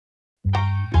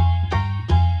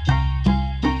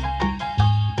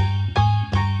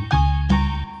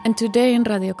And today in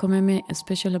Radio Cómeme, a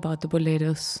special about the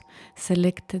boleros,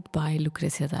 selected by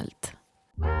Lucrecia Dalt.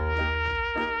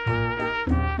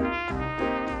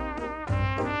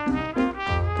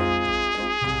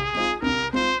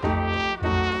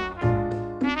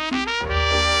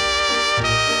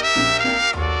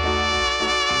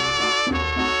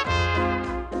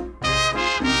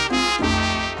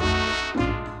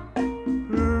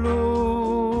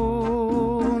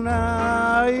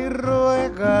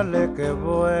 Que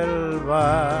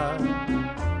vuelva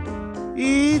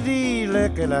y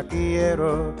dile que la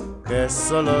quiero, que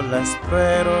solo la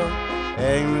espero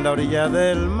en la orilla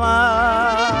del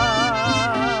mar.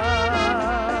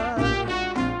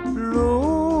 Luna,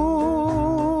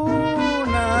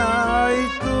 y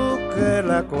tú que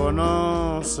la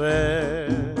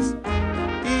conoces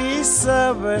y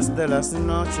sabes de las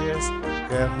noches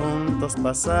que juntos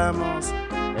pasamos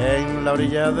en la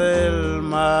orilla del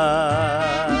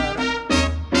mar.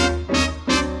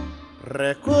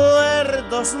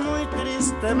 Recuerdos muy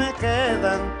tristes me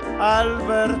quedan al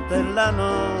verte en la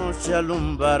noche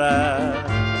alumbrar.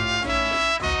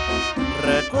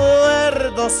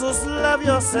 Recuerdo sus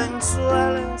labios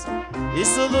sensuales y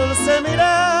su dulce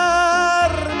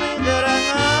mirar, mi gran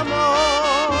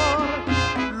amor.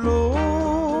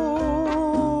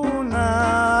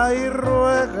 Luna, y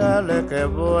ruégale que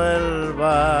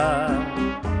vuelva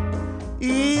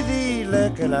y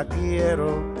dile que la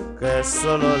quiero, que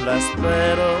solo la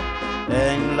espero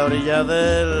en la orilla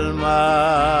del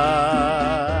mar.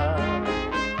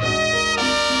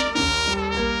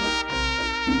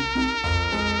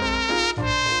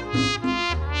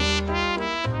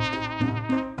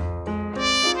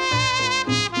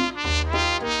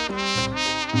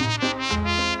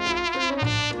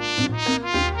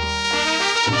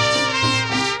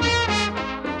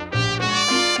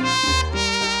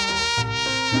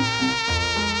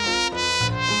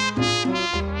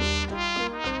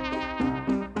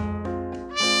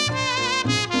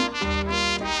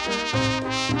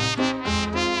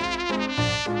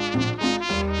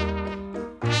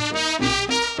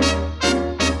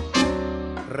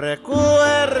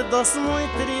 Recuerdos muy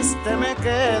tristes me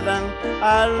quedan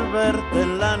al verte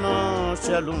en la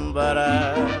noche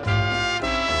alumbrar.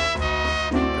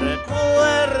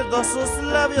 Recuerdo sus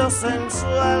labios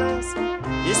sensuales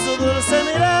y su dulce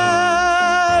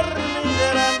mirar, mi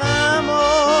gran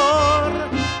amor.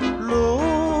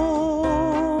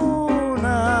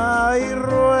 Luna, y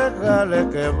ruégale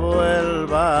que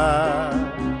vuelva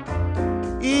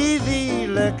y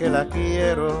dile que la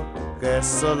quiero, que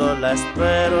solo la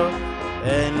espero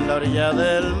en la orilla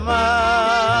del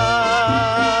mar.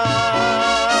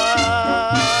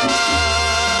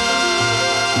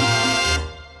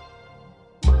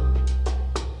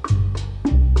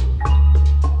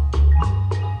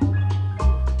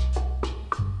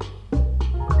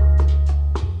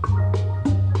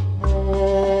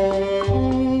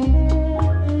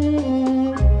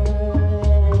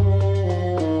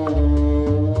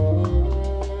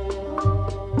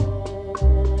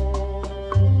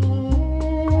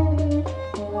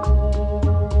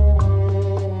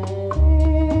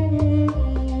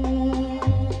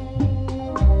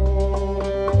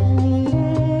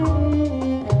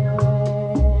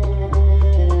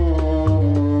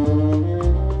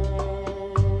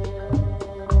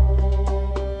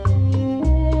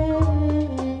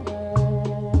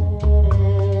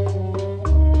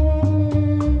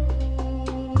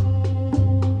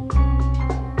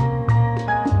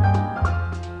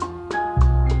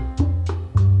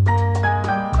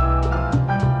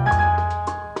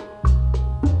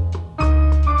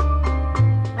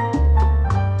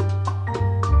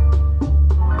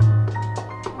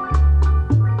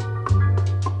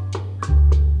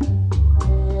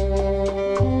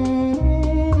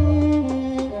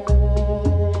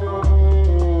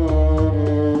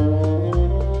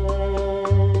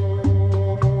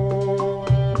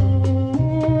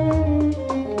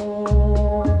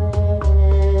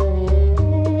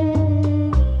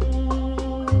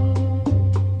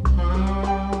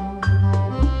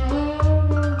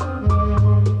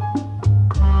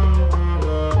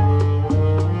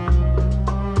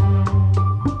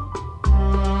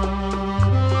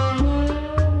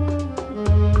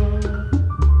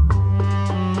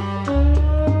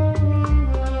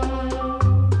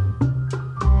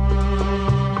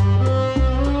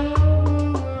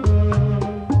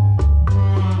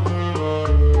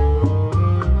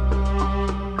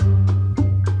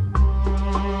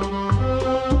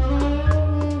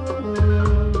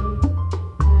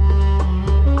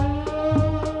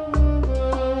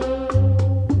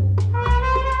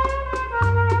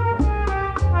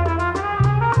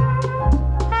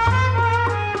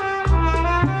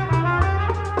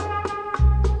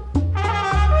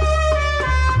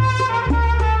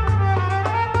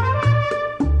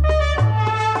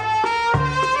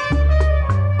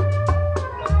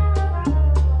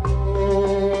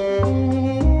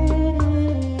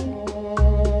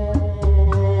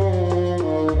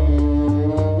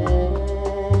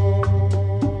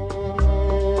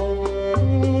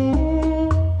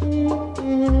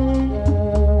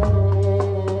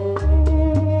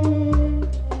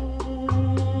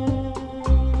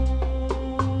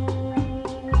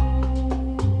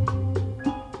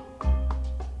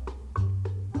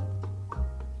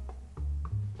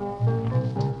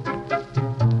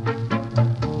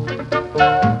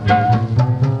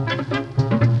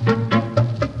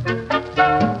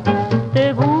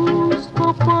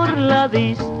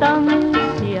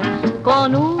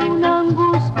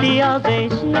 día de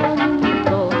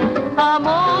llanto,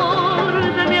 amor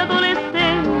de mi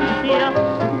adolescencia,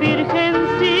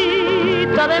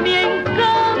 virgencita de mi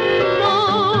encanto.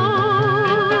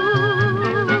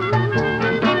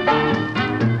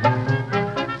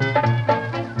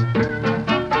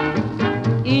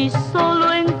 Y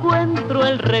solo encuentro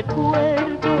el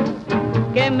recuerdo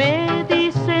que me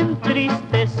dice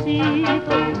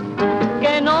entristecido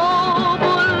que no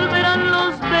volverán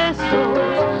los besos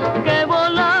que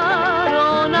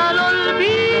volaron al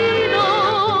olvido.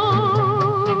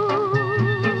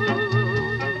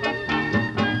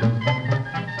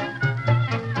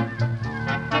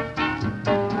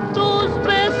 Tus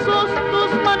besos,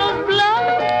 tus manos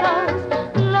blancas,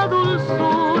 la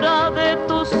dulzura de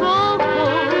tus ojos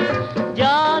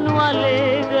ya no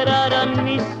alegrarán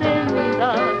mi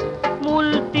senda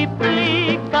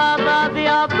multiplicada de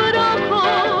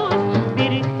abrojos,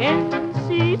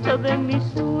 virgencita de mis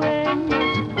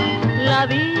sueños. La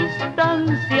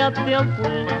distancia te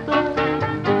ocultó,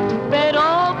 pero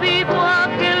vivo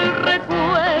aquel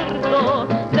recuerdo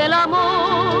del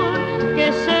amor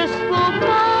que se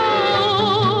esfumó.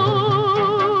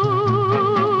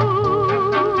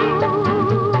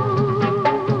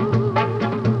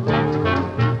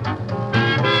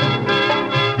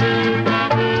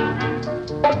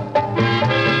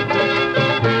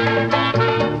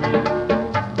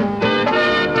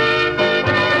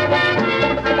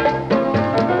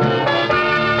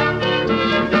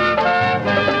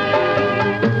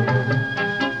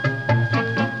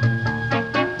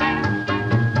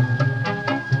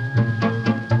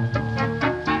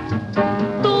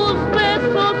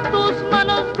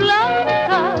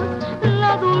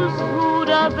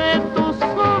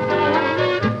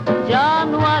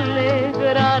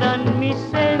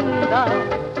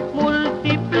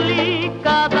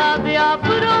 Multiplicada de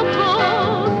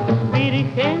abrojos,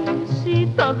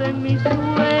 virgencita de mis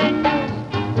sueños.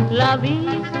 La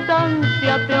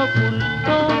distancia te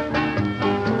ocultó,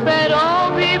 pero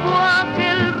vivo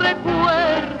aquel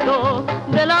recuerdo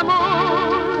del amor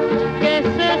que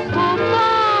se esfumó.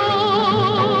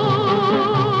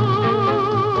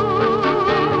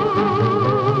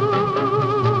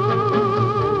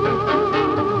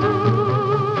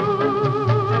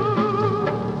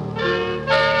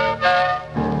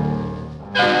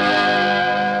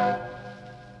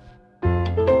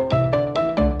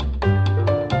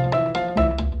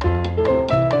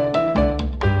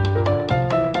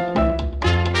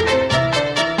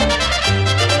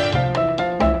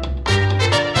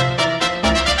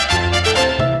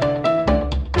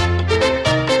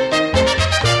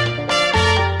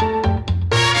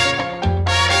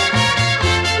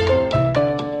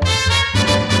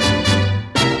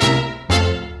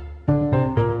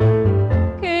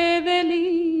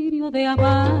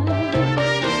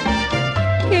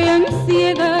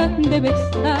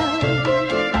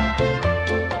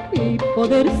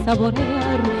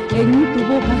 Saborear en tu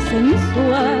boca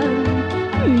sensual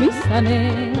mis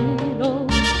anhelos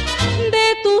de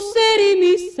tu ser y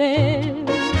mi ser,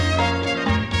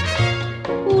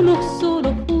 uno solo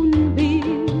fundir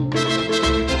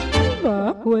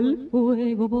bajo el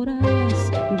fuego voraz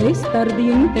de esta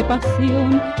ardiente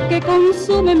pasión que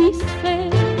consume mi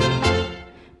ser.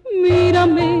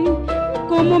 Mírame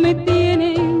cómo me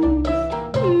tienes,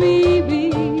 mi vida.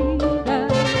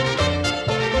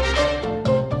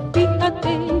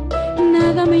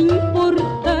 Nada me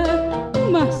importa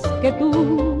más que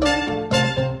tú.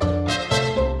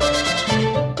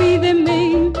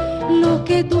 Pídeme lo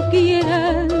que tú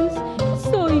quieras,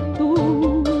 soy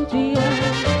tuya.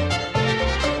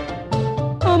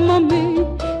 Ámame,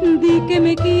 di que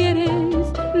me quieres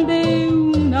de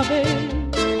una vez.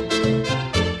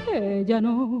 Que ya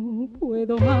no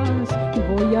puedo más,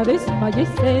 voy a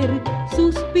desfallecer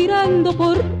suspirando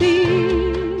por ti.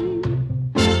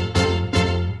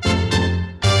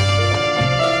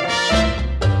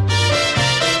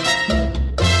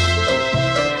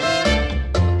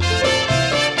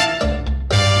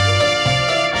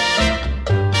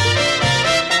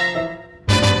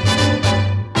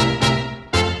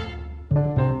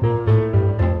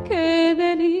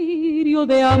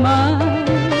 De amar,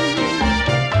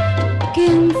 qué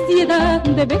ansiedad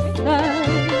de besar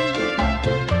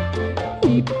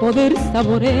y poder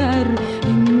saborear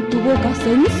en tu boca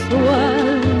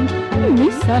sensual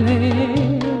mis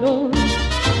anhelos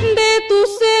de tu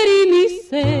ser y mi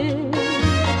ser,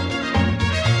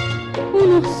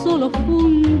 uno solo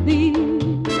fundir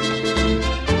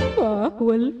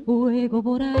bajo el fuego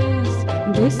voraz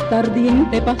de esta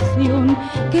ardiente pasión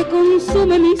que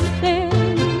consume mi ser.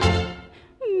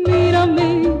 Mírame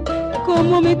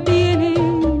cómo me tienes,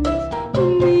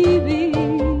 mi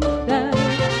vida.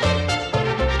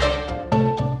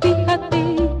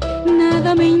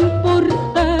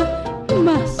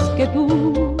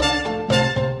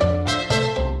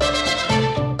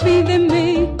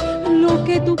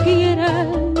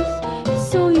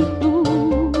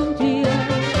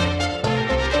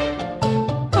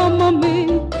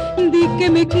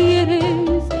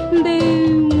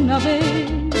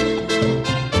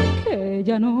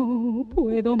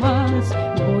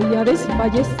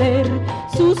 fallecer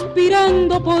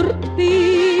suspirando por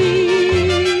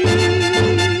ti.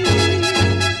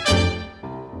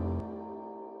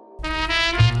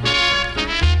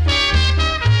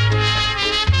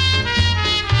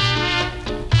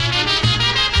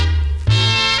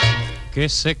 Que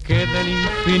se quede el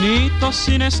infinito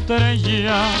sin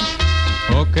estrellas,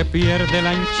 o que pierde el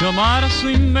ancho mar su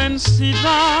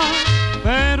inmensidad,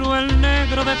 pero el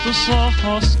negro de tus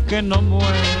ojos que no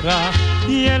muera,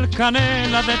 y el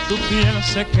canela de tu piel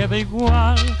se quede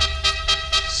igual.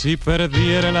 Si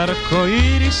perdiera el arco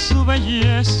iris su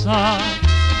belleza,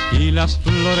 y las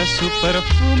flores su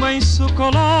perfume y su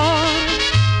color,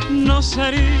 no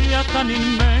sería tan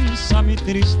inmensa mi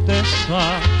tristeza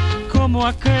como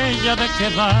aquella de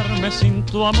quedarme sin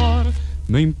tu amor.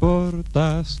 Me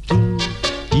importas tú,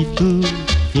 y tú,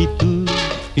 y tú,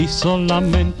 y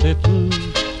solamente tú,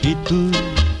 y tú,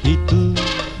 y tú.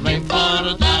 Me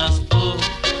importas tú,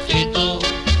 y tú,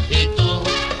 y tú,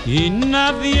 y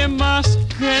nadie más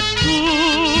que tú.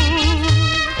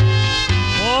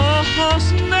 Ojos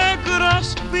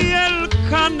negros, piel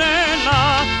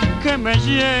canela, que me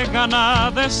llegan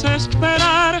a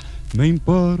desesperar. Me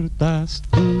importas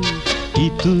tú, y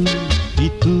tú, y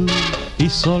tú, y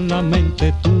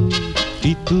solamente tú,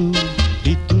 y tú,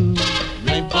 y tú.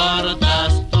 me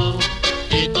importas tú,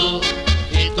 y tú,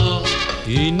 y tú,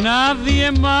 y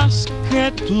nadie más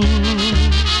que tú.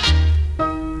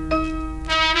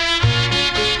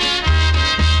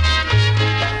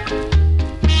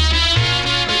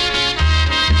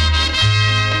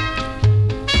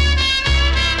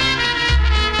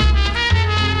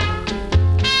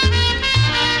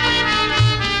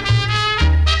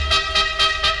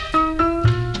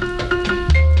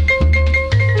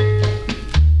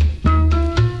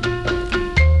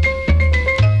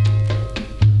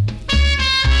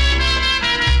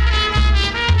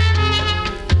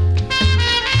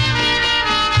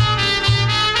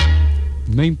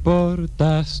 Me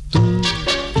importas tú,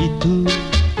 y tú,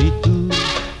 y tú,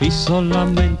 y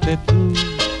solamente tú,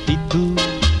 y tú,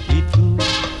 y tú.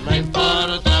 me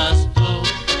importas tú,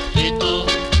 y tú,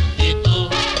 y tú,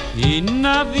 y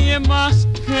nadie más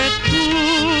que tú.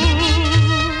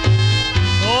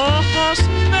 Ojos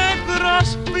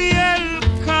negros, piel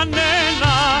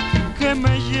canela, que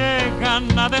me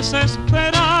llegan a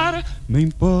desesperar. Me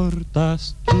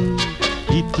importas tú,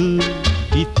 y tú,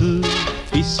 y tú,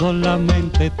 y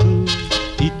solamente tú,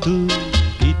 y tú,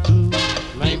 y tú.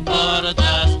 me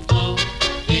importas tú,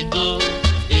 y tú,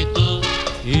 y tú,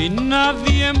 y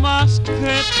nadie más que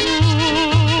tú.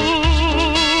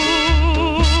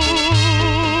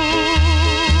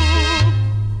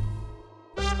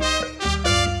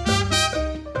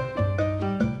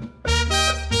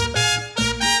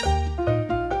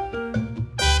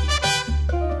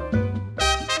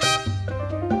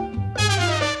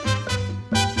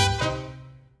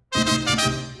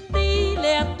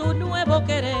 Dile a tu nuevo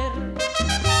querer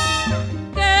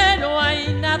que no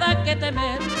hay nada que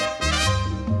temer,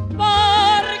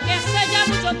 porque hace ya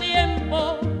mucho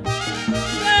tiempo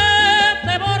que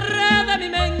te borré de mi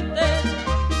mente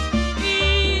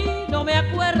y no me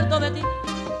acuerdo de ti,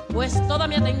 pues toda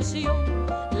mi atención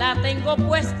la tengo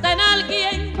puesta en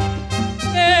alguien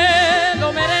que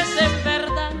lo merece en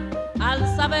verdad,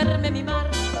 al saberme mimar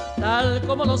tal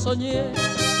como lo soñé.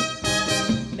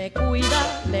 Me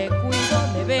cuida, le cuido,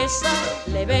 me besa,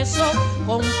 le beso,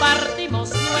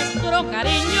 compartimos nuestro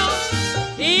cariño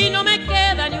y no me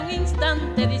queda ni un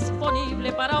instante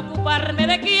disponible para ocuparme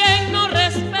de quien no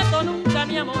respeto nunca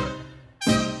mi amor.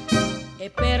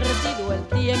 He perdido el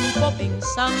tiempo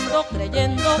pensando,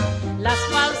 creyendo las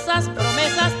falsas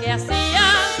promesas que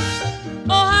hacías.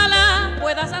 Ojalá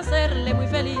puedas hacerle muy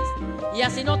feliz y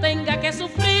así no tenga que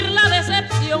sufrir la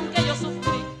decepción que yo sufrí.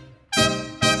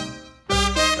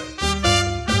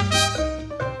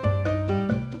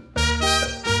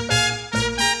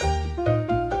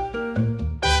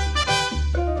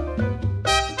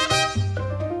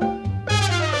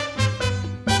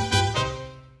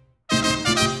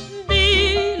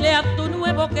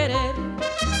 Querer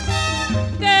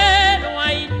que no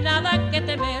hay nada que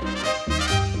temer,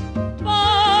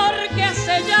 porque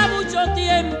hace ya mucho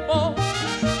tiempo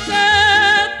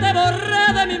que te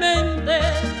borré de mi mente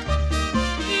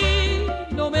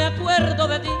y no me acuerdo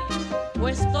de ti,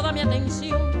 pues toda mi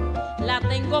atención la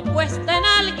tengo puesta en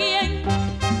alguien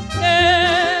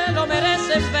que lo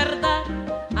merece en verdad,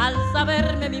 al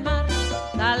saberme mimar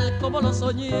tal como lo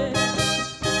soñé.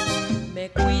 Me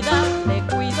cuida, le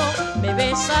cuido, me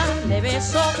besa, le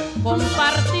beso,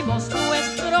 compartimos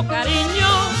nuestro cariño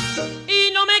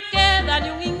y no me queda ni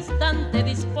un instante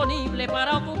disponible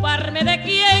para ocuparme de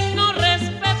quien no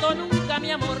respeto nunca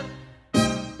mi amor.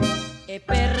 He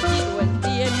perdido el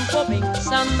tiempo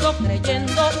pensando,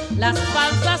 creyendo las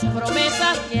falsas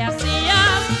promesas que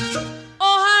hacías.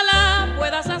 Ojalá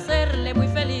puedas hacerle muy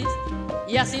feliz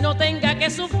y así no tenga que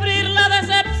sufrir la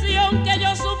decepción que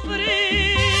yo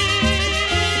sufrí.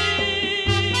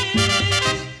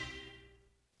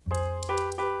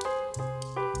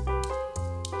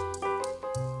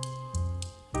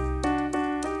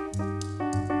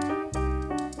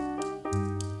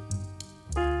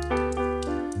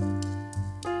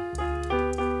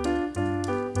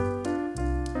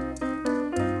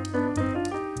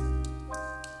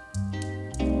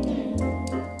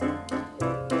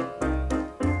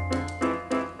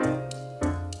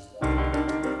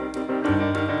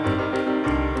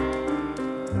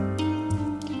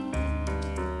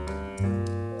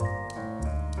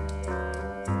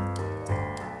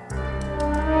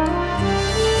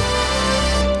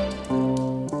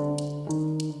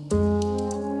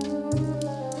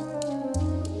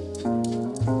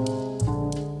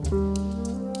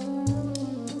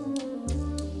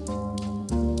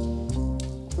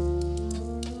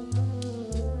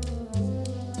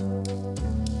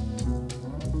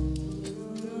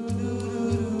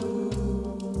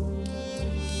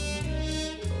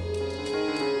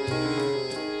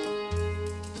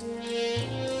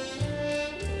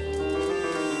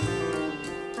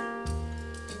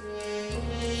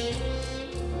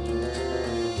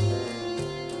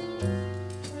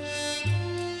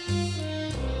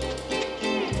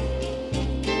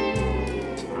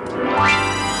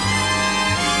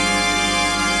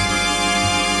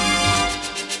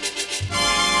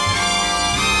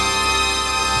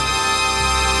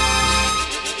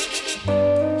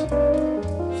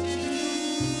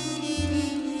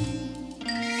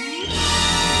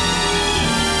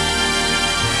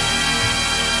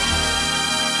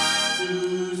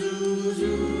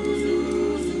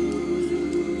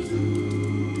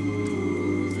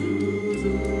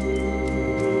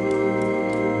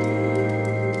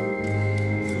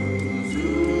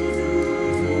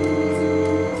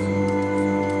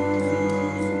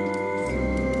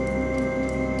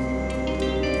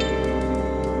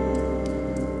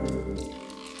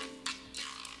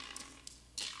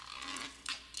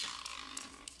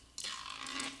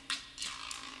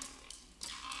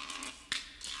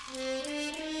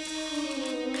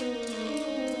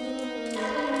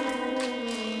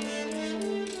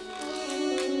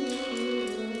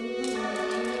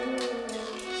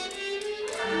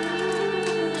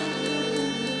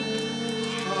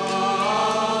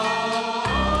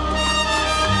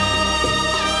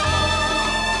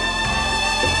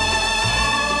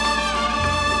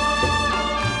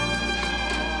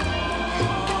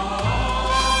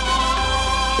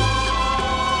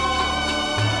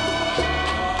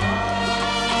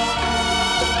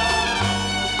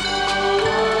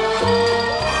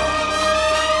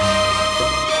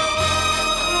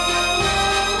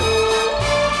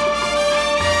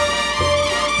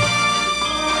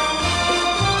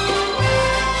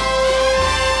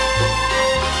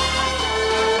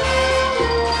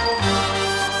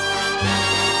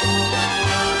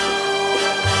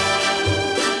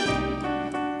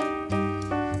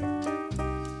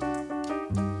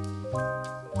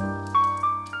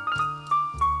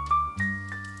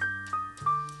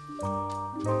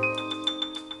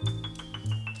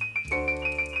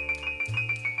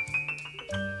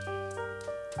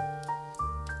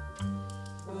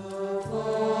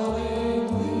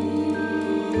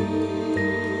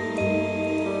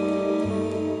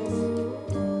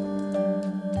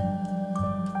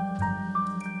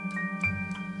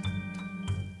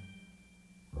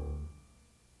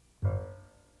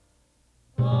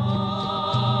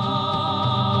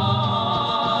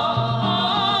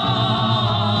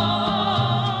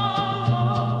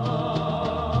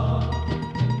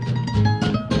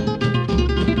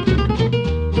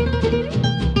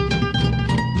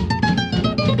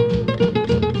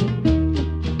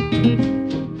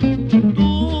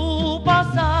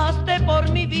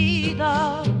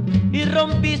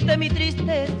 rompiste mi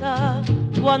tristeza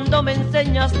cuando me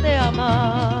enseñaste a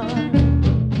amar.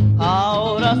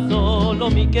 Ahora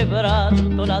solo mi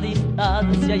quebranto, la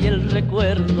distancia y el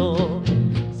recuerdo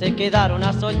se quedaron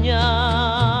a soñar.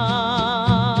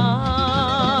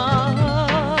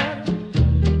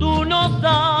 Tú no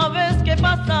sabes que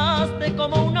pasaste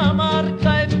como una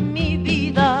marca en mi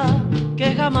vida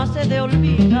que jamás he de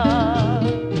olvidar.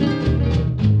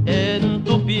 En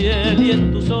tu piel y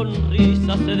en tu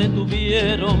sonrisa se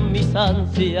detuvieron mis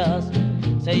ansias,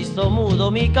 se hizo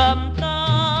mudo mi cantar.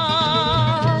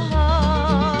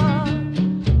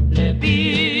 Le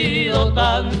pido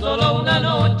tan solo una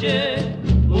noche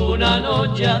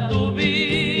a tu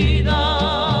vida.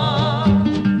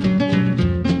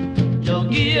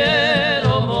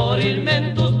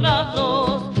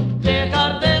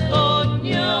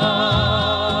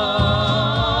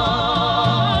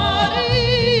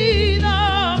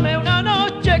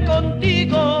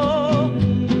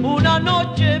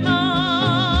 noche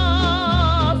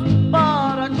más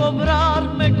para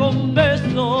cobrarme con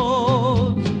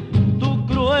besos tu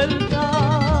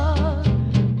crueldad,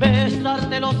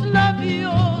 besarte los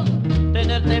labios,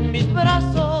 tenerte en mis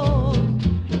brazos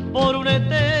por una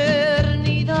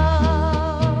eternidad.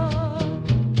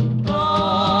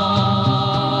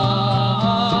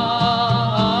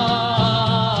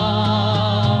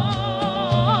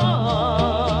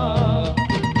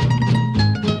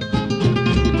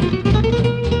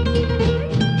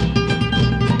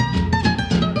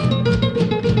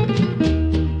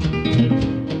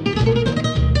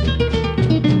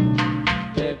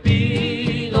 Te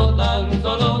pido tan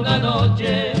solo una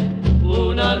noche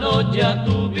a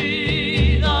tu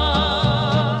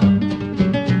vida.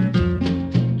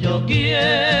 Yo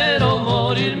quiero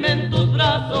morirme en tus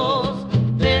brazos,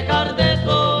 dejar de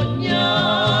soñar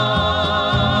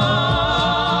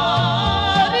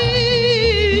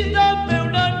y dame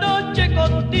una noche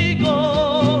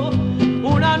contigo,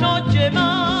 una noche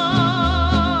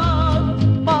más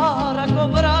para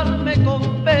cobrarme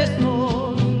con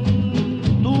besos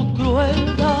tu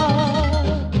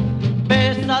crueldad,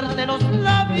 besarte los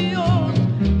labios,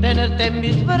 tenerte en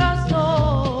mis brazos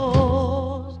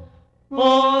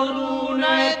por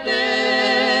una eternidad.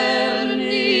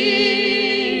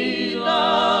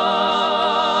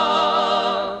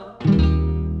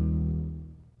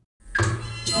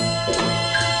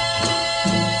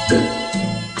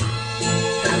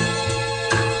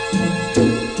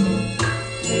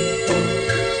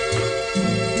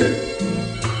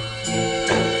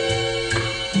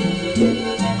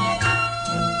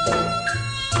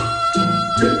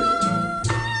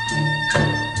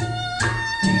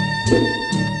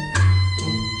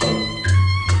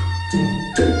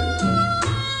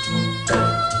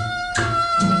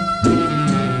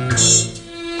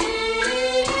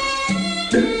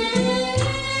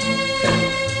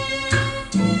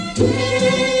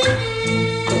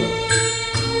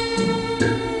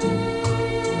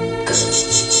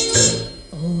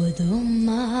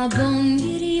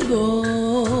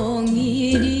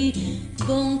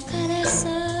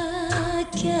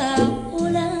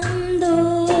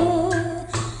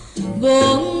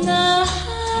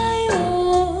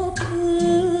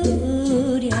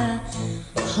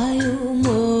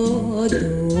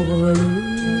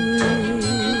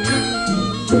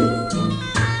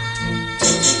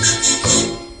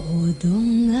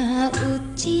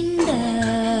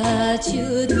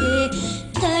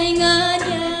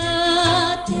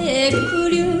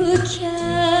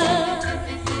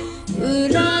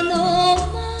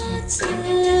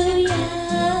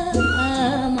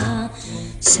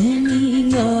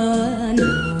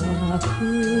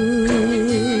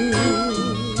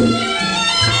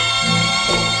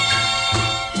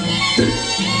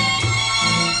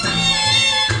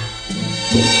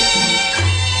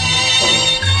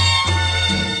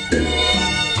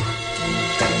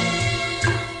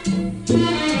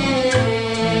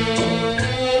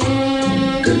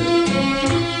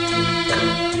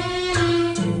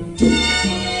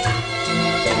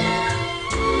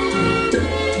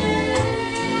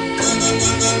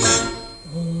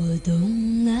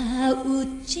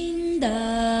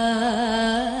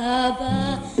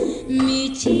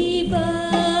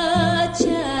 미치바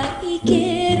자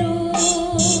이게로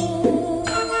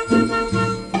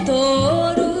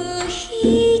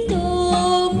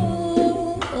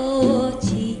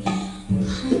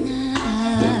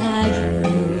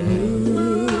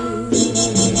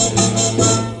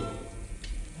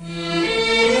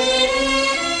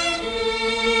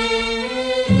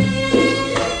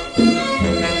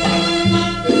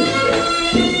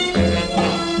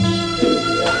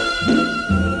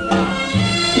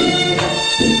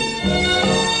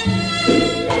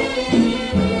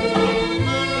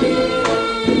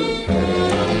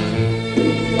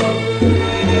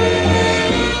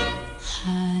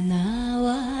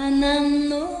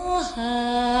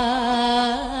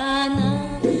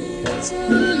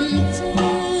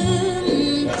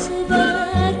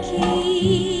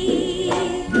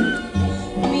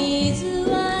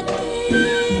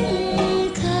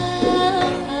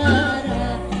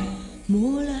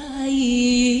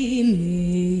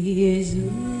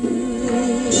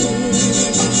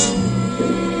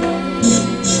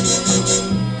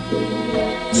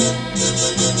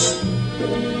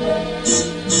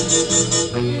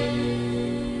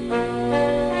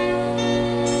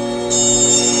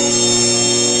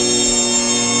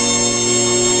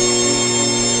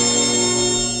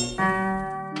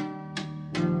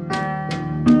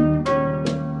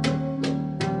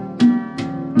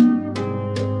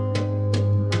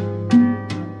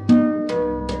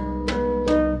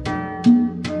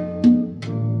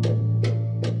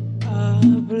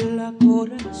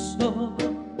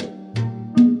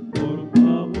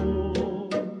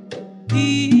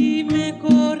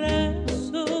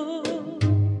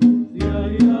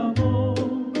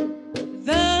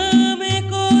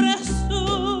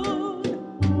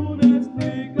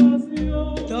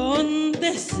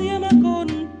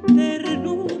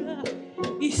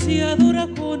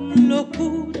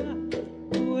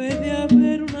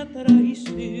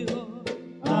traición.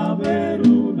 Haber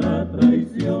una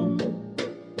traición.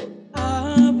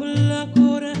 Habla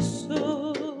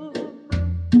corazón,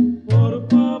 por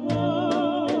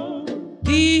favor.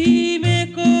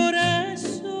 Dime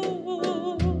corazón,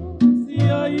 si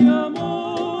hay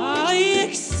amor, hay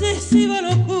excesiva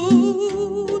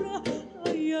locura,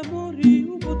 hay amor y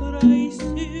hubo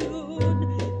traición.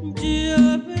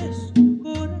 Ya ves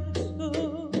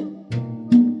corazón,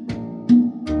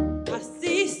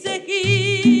 así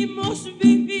seguimos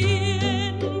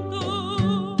viviendo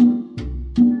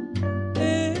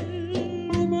el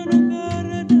humano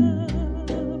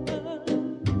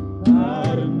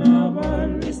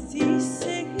carnaval. Así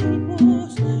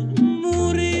seguimos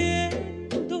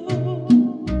muriendo,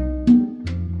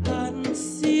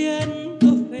 ansiando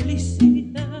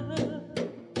felicidad.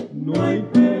 no hay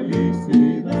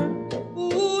felicidad.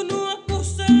 Uno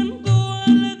acusando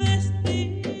al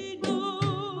destino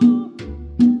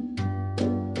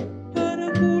para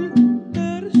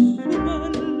ocultar su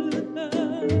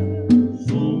maldad.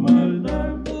 Su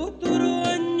maldad. Otro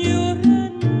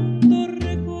añorando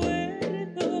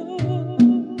recuerdos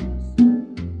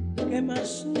que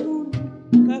más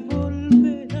nunca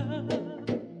volverán.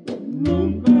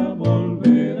 Nunca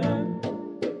volverán.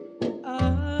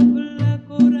 Habla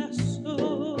corazón,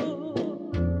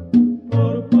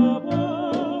 Por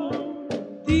favor,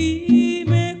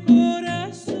 dime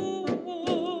corazón,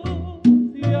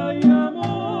 si hay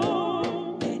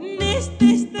amor, en este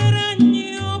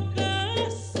extraño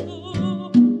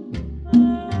caso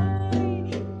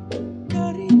hay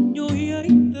cariño y hay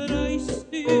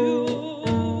traición.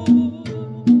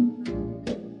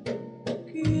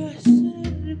 ¿Qué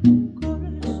hacer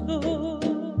corazón?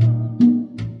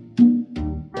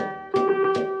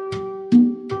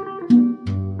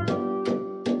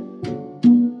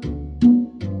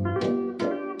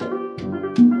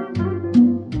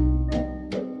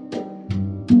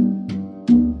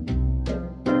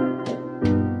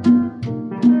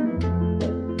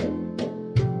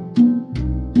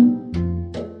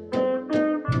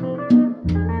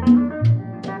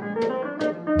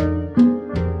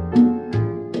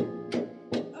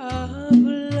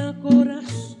 Habla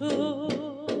corazón,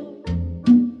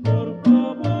 por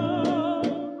favor,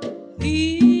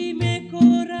 dime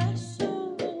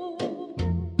corazón,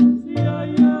 si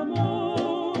hay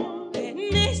amor, en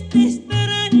este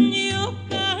extraño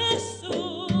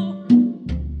caso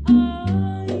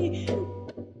hay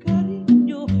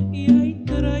cariño y hay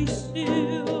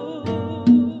traición.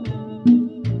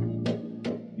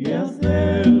 ¿qué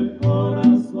hacer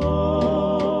corazón?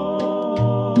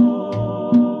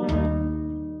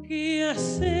 ¿Qué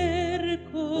hacer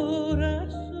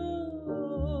corazón?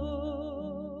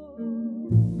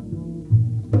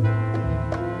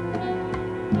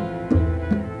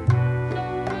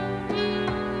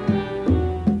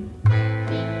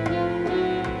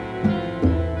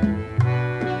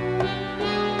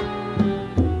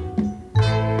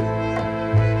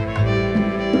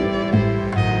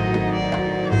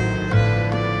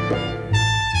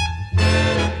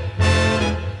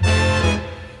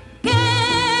 ¿Qué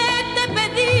te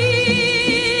pedí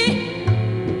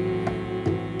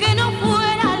que no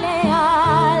fuera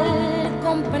leal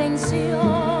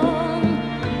comprensión?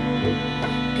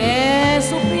 Que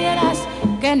supieras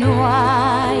que no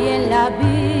hay en la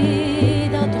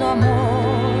vida otro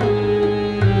amor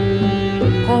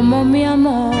como mi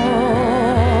amor.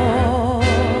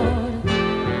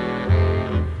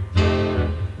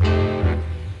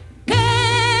 Que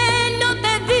no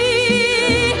te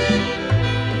di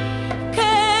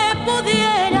que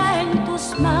pudiera en tus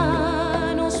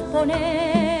manos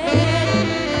poner,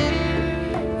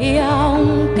 y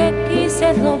aunque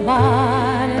quise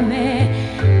robarme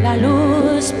la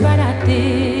luz para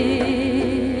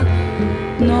ti,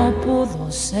 no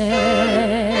pudo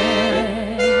ser.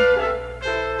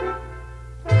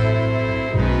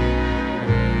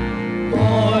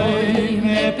 Hoy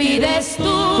me pides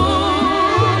tú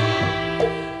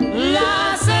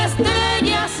las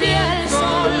estrellas y el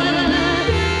sol.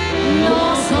 No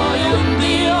soy un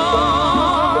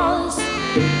dios,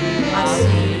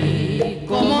 así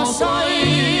como soy.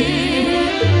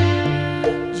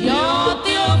 Yo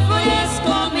te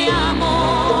ofrezco mi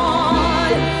amor,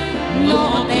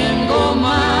 no tengo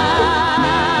más.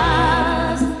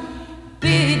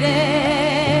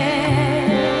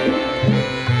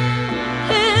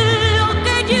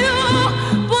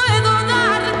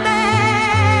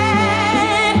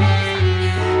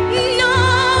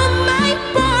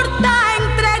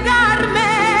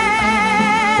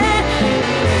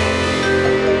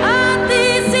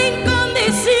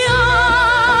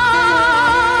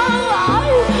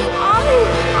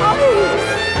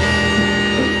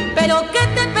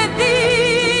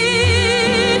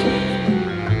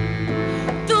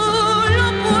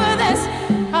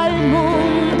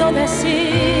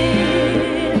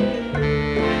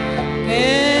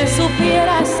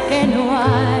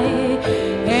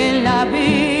 en la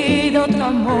vida otro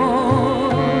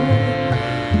amor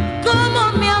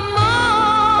como mi amor.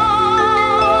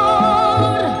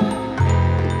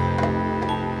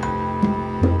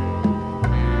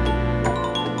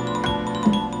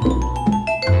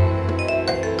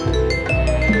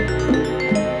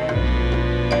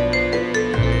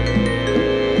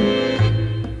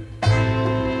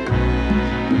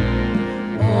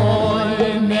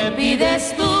 Hoy me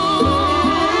pides tú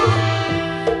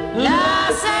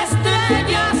las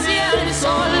estrellas y el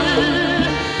sol.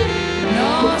 No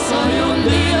soy un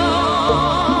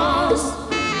dios,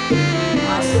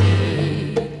 así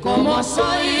como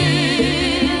soy.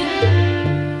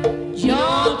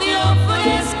 Yo te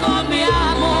ofrezco mi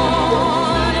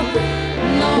amor,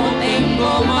 no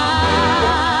tengo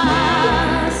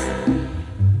más.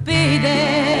 Pide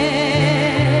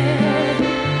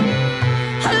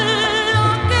lo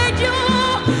que yo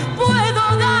puedo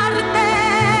darte.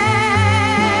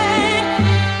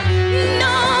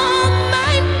 No me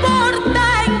importa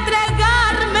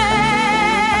entregarme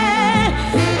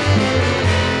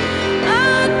a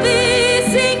ti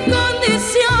sin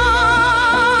condición.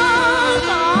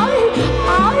 Ay,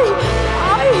 ay,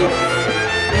 ay.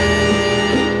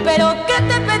 Pero ¿qué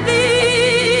te pedí?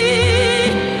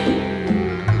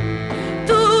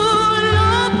 Tú no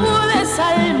puedes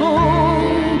al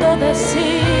mundo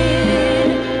decir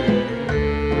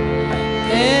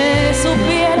que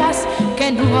supieras que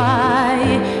no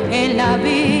hay en la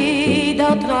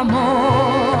vida otro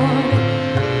amor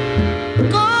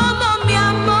como mi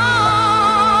amor.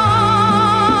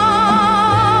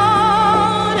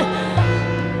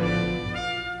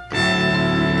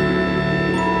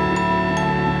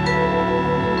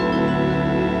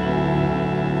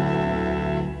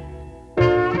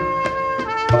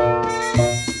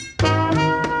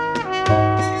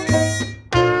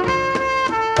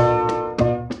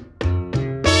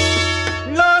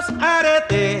 Los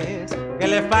aretes que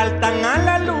le faltan a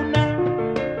la luna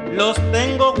los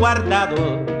tengo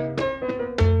guardados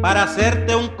para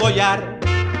hacerte un collar.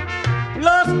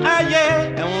 Los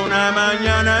hallé en una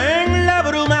mañana en la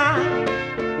bruma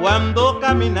cuando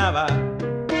caminaba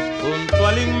junto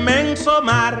al inmenso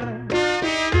mar.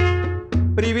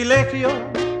 Privilegio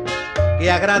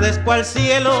que agradezco al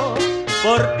cielo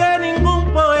porque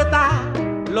ningún poeta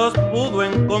los pudo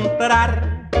encontrar.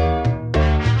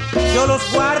 Yo los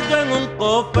guardo en un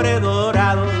cofre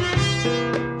dorado,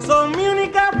 son mi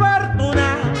única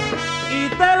fortuna y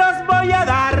te los voy a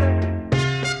dar.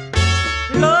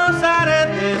 Los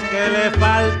aretes que le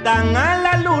faltan a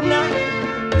la luna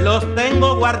los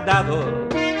tengo guardados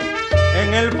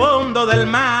en el fondo del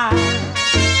mar.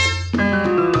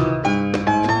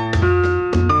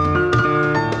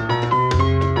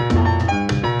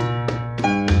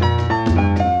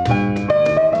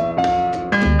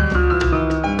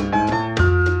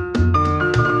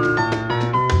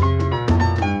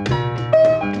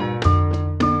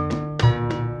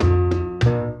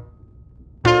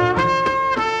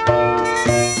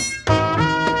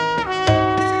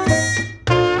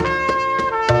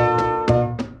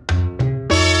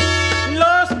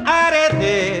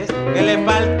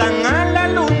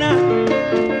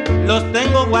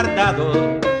 Guardados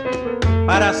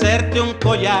para hacerte un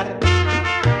collar.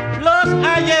 Los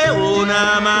hallé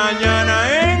una mañana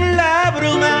en la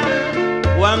bruma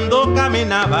cuando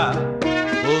caminaba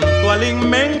junto al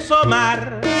inmenso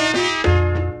mar.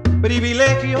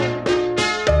 Privilegio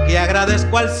que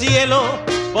agradezco al cielo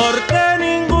porque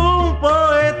ningún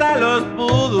poeta los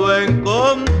pudo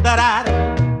encontrar.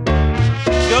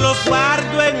 Yo los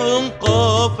guardo en un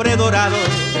cofre dorado,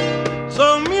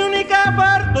 son mi única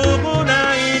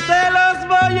fortuna y te los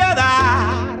voy a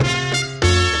dar.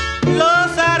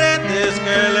 Los aretes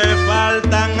que le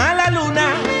faltan a la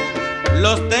luna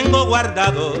los tengo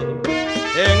guardados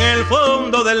en el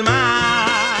fondo del mar.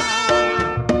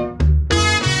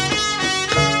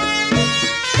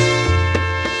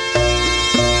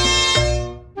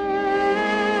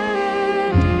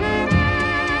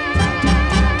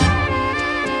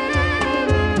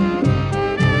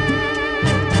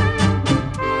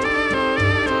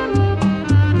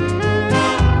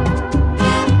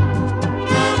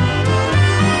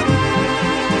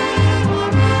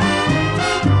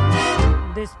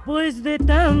 Después de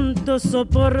tanto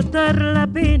soportar la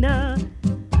pena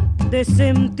de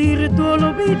sentir tu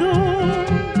olvido,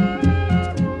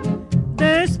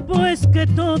 después que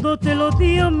todo te lo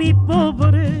dio mi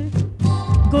pobre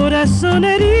corazón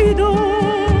herido,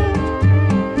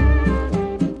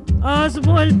 has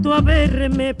vuelto a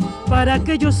verme para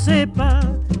que yo sepa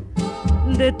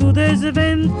de tu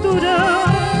desventura,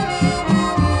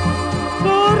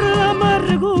 por la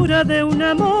amargura de un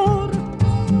amor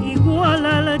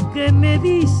me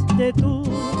diste tú.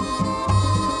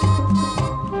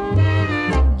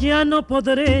 Ya no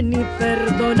podré ni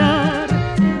perdonar,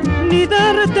 ni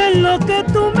darte lo que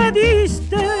tú me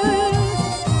diste.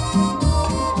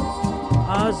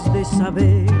 Has de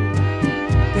saber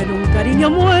que en un cariño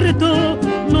muerto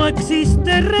no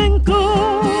existe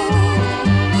rencor.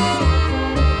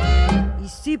 Y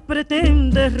si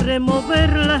pretendes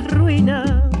remover las ruinas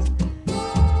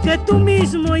que tú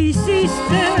mismo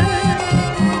hiciste,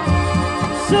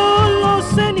 solo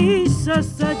cenizas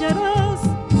hallarás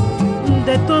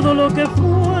de todo lo que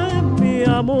fue mi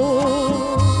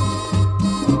amor.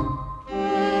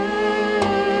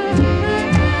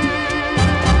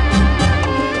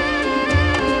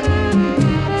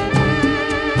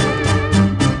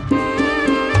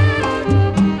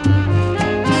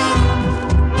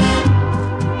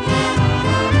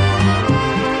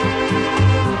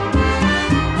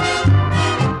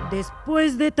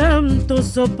 Después de tanto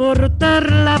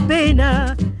soportar la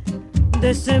pena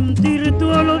de sentir tu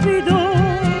olvido,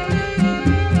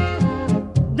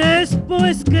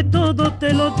 después que todo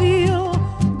te lo dio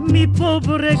mi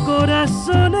pobre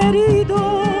corazón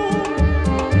herido,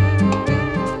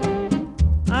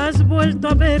 has vuelto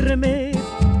a verme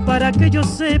para que yo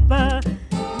sepa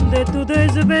de tu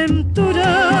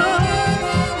desventura,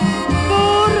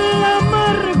 por la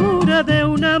amargura de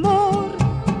un amor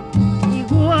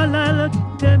igual al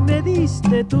que me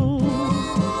diste tú.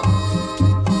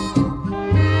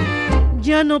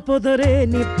 Ya no podré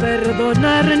ni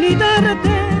perdonar ni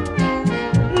darte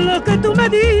lo que tú me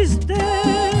diste.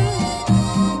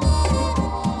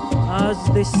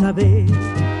 Has de saber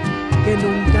que en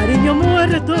un cariño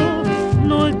muerto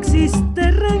no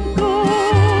existe rencor.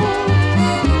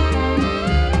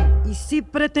 Y si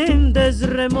pretendes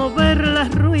remover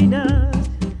las ruinas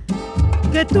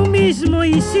que tú mismo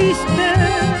hiciste,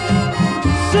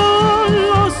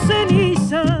 solo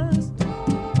cenizas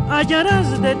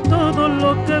hallarás de todo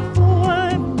lo que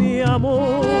fue mi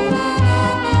amor.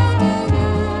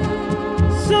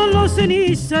 Solo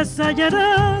cenizas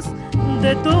hallarás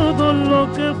de todo lo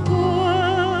que fue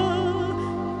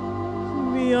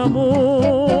mi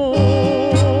amor.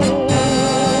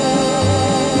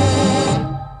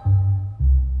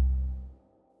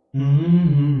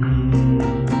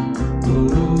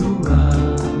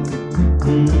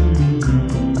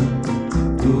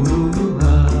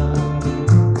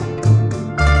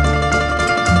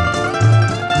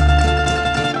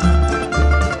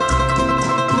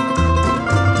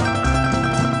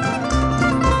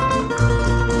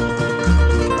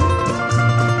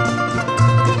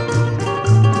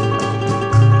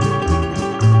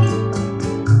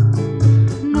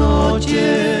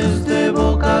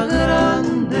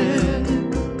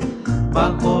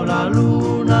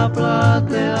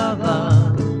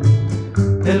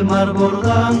 El mar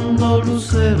bordando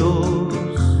luceros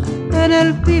en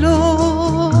el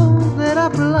pilo de la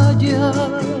playa.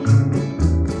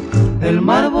 El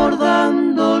mar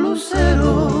bordando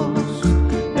luceros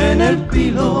en el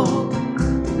pilo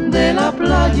de la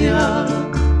playa.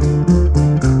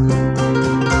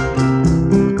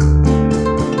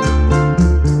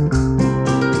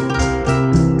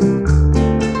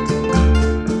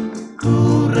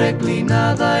 Tú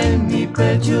reclinada en mi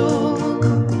pecho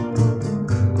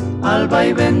al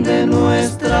vaivén de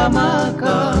nuestra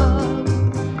hamaca,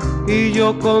 y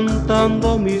yo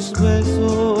contando mis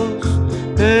besos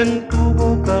en tu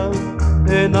boca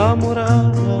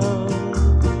enamorada.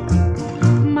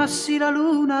 Mas si la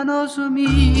luna nos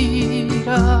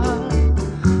mira,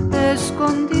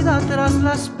 escondida tras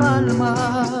las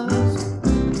palmas,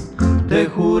 te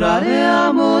juraré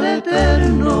amor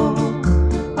eterno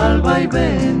al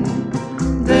vaivén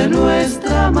de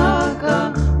nuestra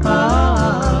hamaca.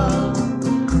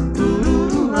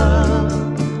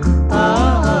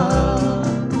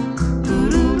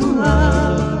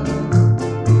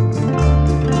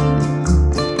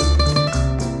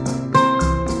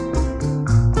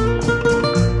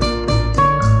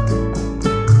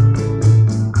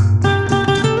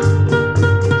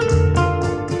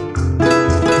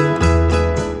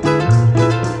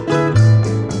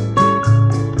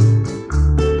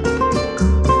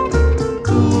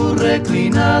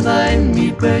 Reclinada en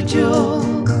mi pecho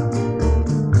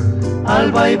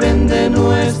al vaivén de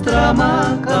nuestra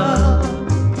hamaca,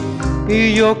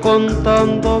 y yo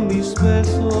contando mis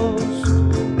besos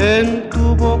en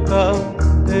tu boca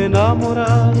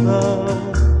enamorada.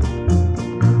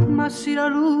 Mas si la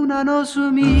luna nos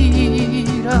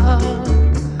mira,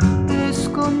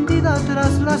 escondida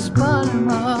tras las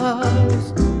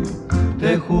palmas,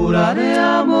 te juraré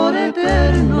amor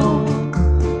eterno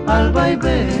al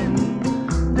vaivén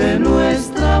de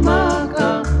nuestra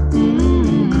hamaca.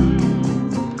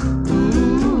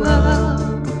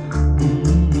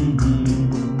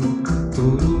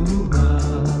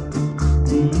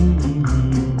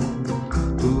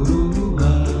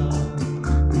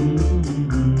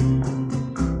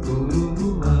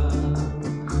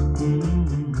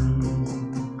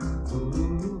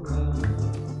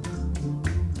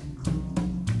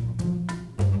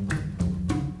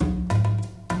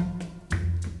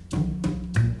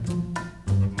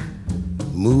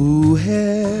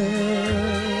 Mujer,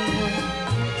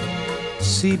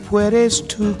 si puedes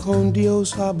tú con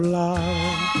Dios hablar,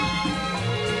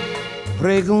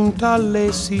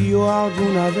 pregúntale si yo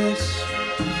alguna vez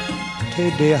te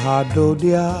he dejado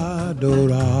de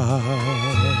adorar.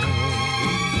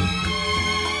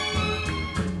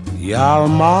 Y al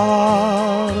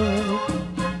mar,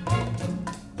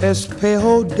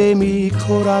 espejo de mi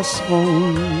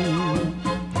corazón,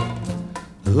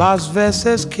 las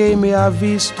veces que me ha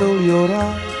visto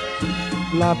llorar,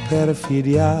 la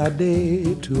perfidia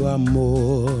de tu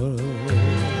amor.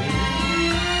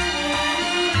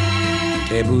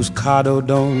 Te he buscado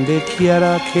donde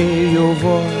quiera que yo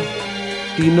voy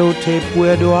y no te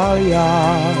puedo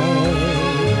hallar.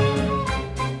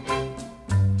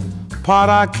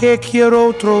 ¿Para qué quiero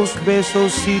otros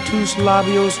besos si tus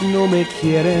labios no me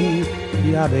quieren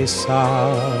ya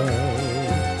besar?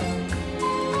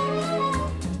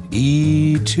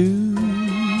 Y tú,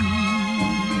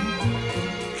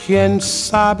 ¿quién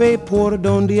sabe por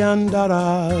dónde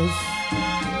andarás?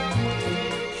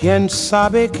 ¿Quién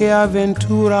sabe qué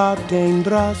aventura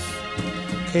tendrás?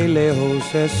 Qué lejos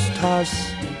estás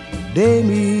de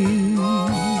mí.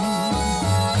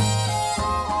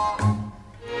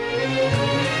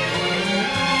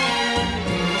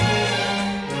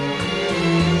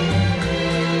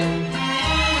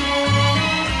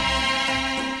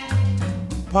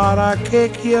 ¿Para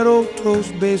qué quiero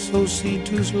otros besos si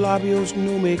tus labios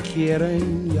no me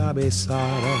quieren ya besar?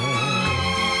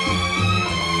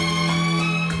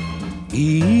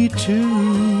 Y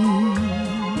tú,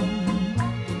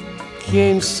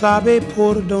 ¿quién sabe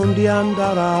por dónde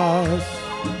andarás?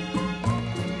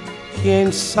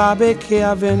 ¿Quién sabe qué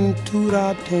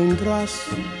aventura tendrás?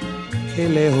 Qué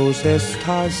lejos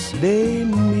estás de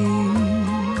mí.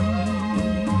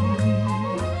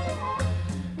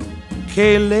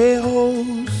 Qué lejos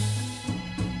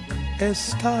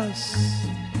estás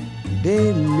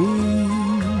de mí.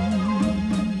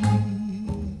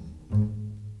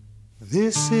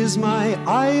 This is my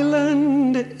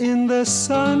island in the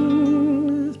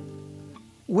sun,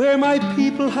 where my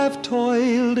people have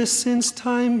toiled since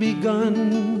time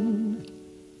begun.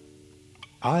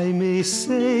 I may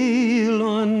sail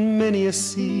on many a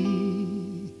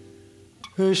sea,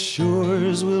 her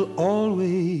shores will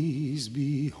always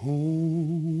be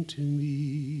home to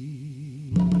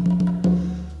me.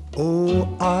 Oh,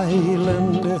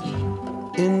 island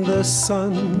in the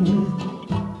sun,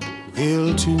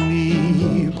 built to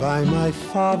me by my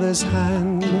father's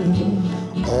hand,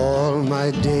 all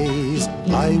my days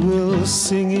I will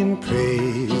sing in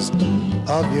praise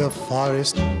of your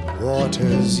forest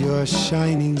waters, your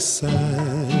shining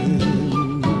sun.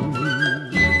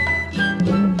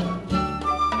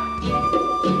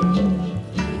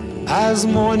 As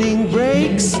morning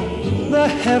breaks the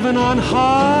heaven on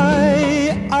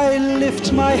high, I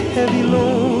lift my heavy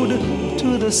load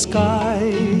to the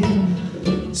sky.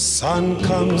 Sun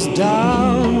comes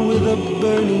down with a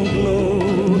burning glow,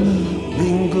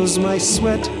 mingles my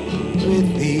sweat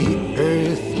with the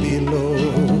earth below.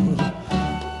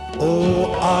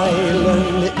 Oh,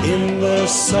 island in the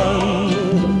sun,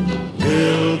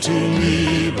 built to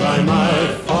me by my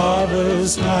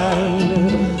father's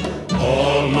hand,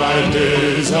 all my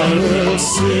days I will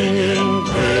sing in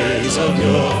praise of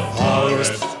your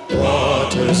forest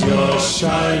waters, your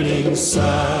shining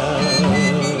sun.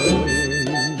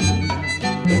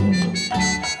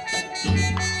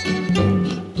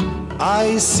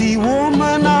 I see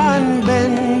woman on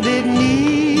bended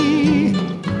knee,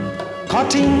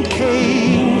 cutting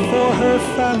cane for her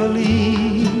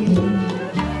family.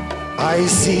 I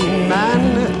see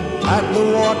man at the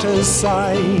water's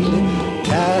side,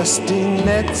 casting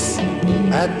nets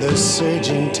at the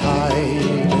surging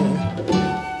tide.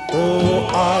 Oh,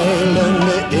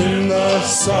 island in the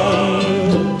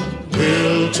sun,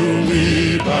 built to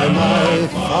me by my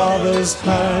father's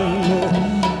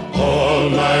hand, all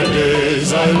my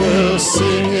days I will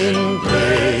sing in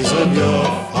praise of your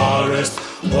forest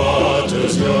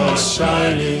waters, your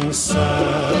shining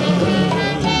sun.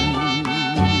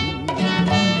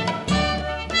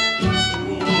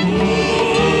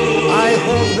 I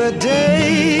hope the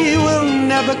day will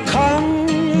never come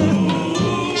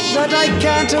that I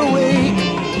can't awake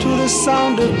to the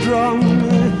sound of drum.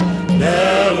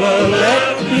 Never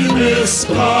let me miss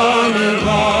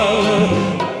carnival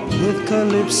with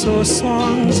calypso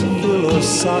songs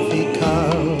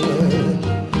philosophical.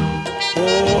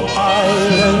 Oh,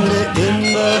 island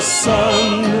in the sun,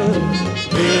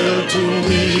 built to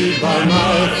me by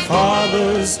my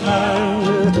father's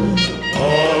hand,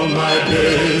 all my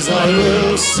days I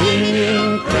will sing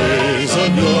in praise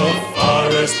of your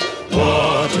forest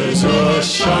waters, your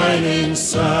shining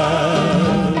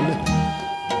sun.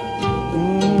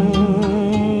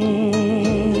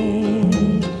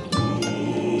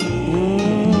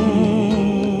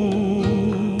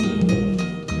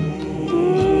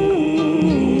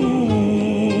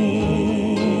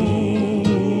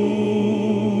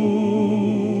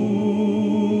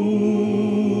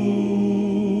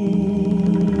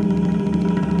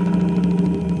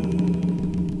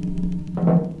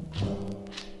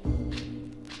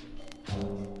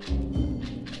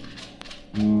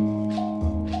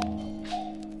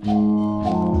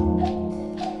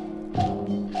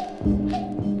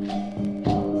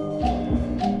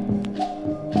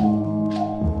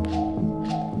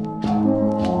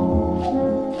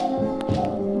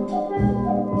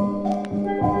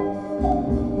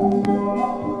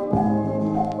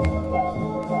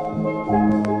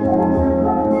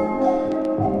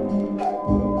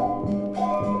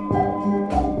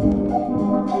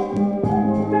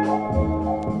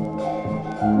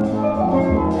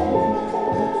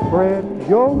 Spread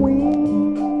your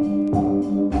wings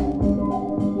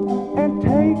and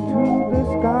take to the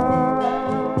sky.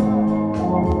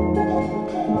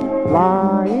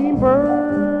 Flying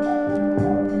bird,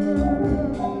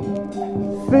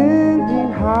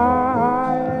 singing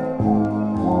high.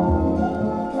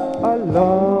 A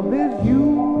love is you.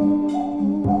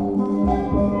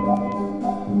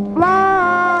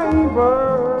 Flying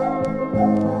bird,